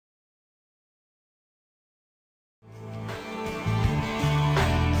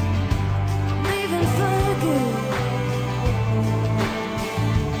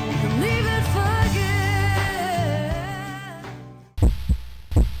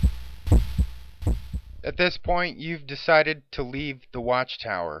At this point, you've decided to leave the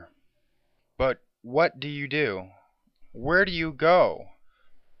Watchtower. But what do you do? Where do you go?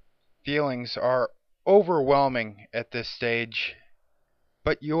 Feelings are overwhelming at this stage,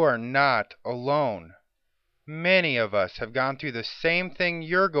 but you are not alone. Many of us have gone through the same thing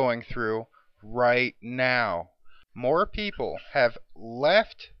you're going through right now. More people have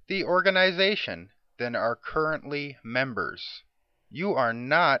left the organization than are currently members. You are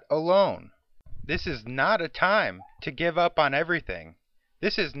not alone. This is not a time to give up on everything.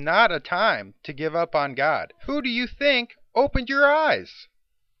 This is not a time to give up on God. Who do you think opened your eyes?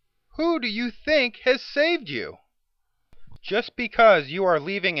 Who do you think has saved you? Just because you are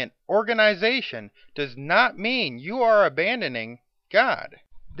leaving an organization does not mean you are abandoning God.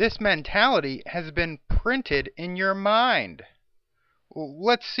 This mentality has been printed in your mind.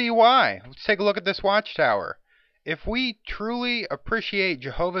 Let's see why. Let's take a look at this Watchtower. If we truly appreciate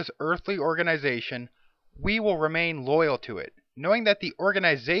Jehovah's earthly organization, we will remain loyal to it, knowing that the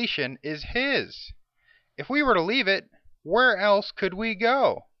organization is His. If we were to leave it, where else could we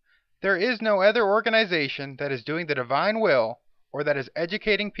go? There is no other organization that is doing the divine will or that is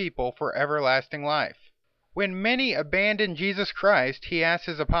educating people for everlasting life. When many abandoned Jesus Christ, He asked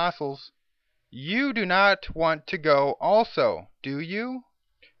His apostles, "You do not want to go also, do you?"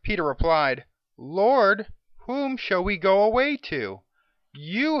 Peter replied, "Lord, whom shall we go away to?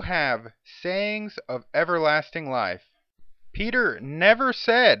 You have sayings of everlasting life." Peter never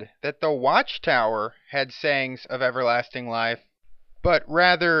said that the Watchtower had sayings of everlasting life, but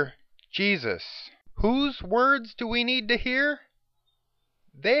rather Jesus. Whose words do we need to hear?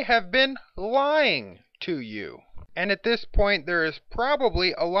 They have been lying to you. And at this point, there is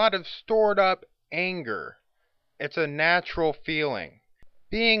probably a lot of stored up anger. It's a natural feeling.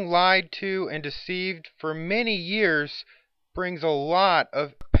 Being lied to and deceived for many years brings a lot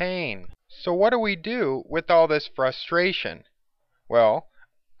of pain. So what do we do with all this frustration? Well,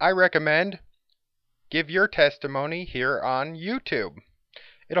 I recommend give your testimony here on YouTube.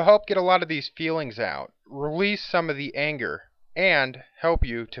 It'll help get a lot of these feelings out, release some of the anger, and help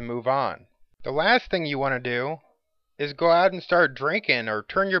you to move on. The last thing you want to do is go out and start drinking or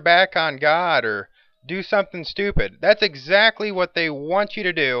turn your back on God or do something stupid. That's exactly what they want you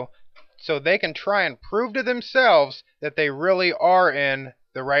to do so they can try and prove to themselves that they really are in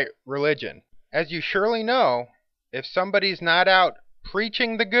the right religion. As you surely know, if somebody's not out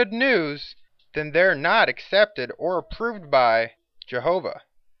preaching the good news, then they're not accepted or approved by Jehovah.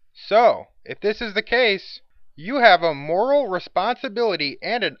 So, if this is the case, you have a moral responsibility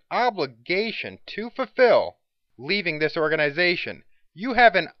and an obligation to fulfill leaving this organization. You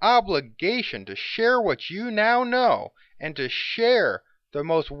have an obligation to share what you now know and to share the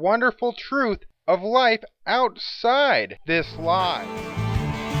most wonderful truth of life outside this lie.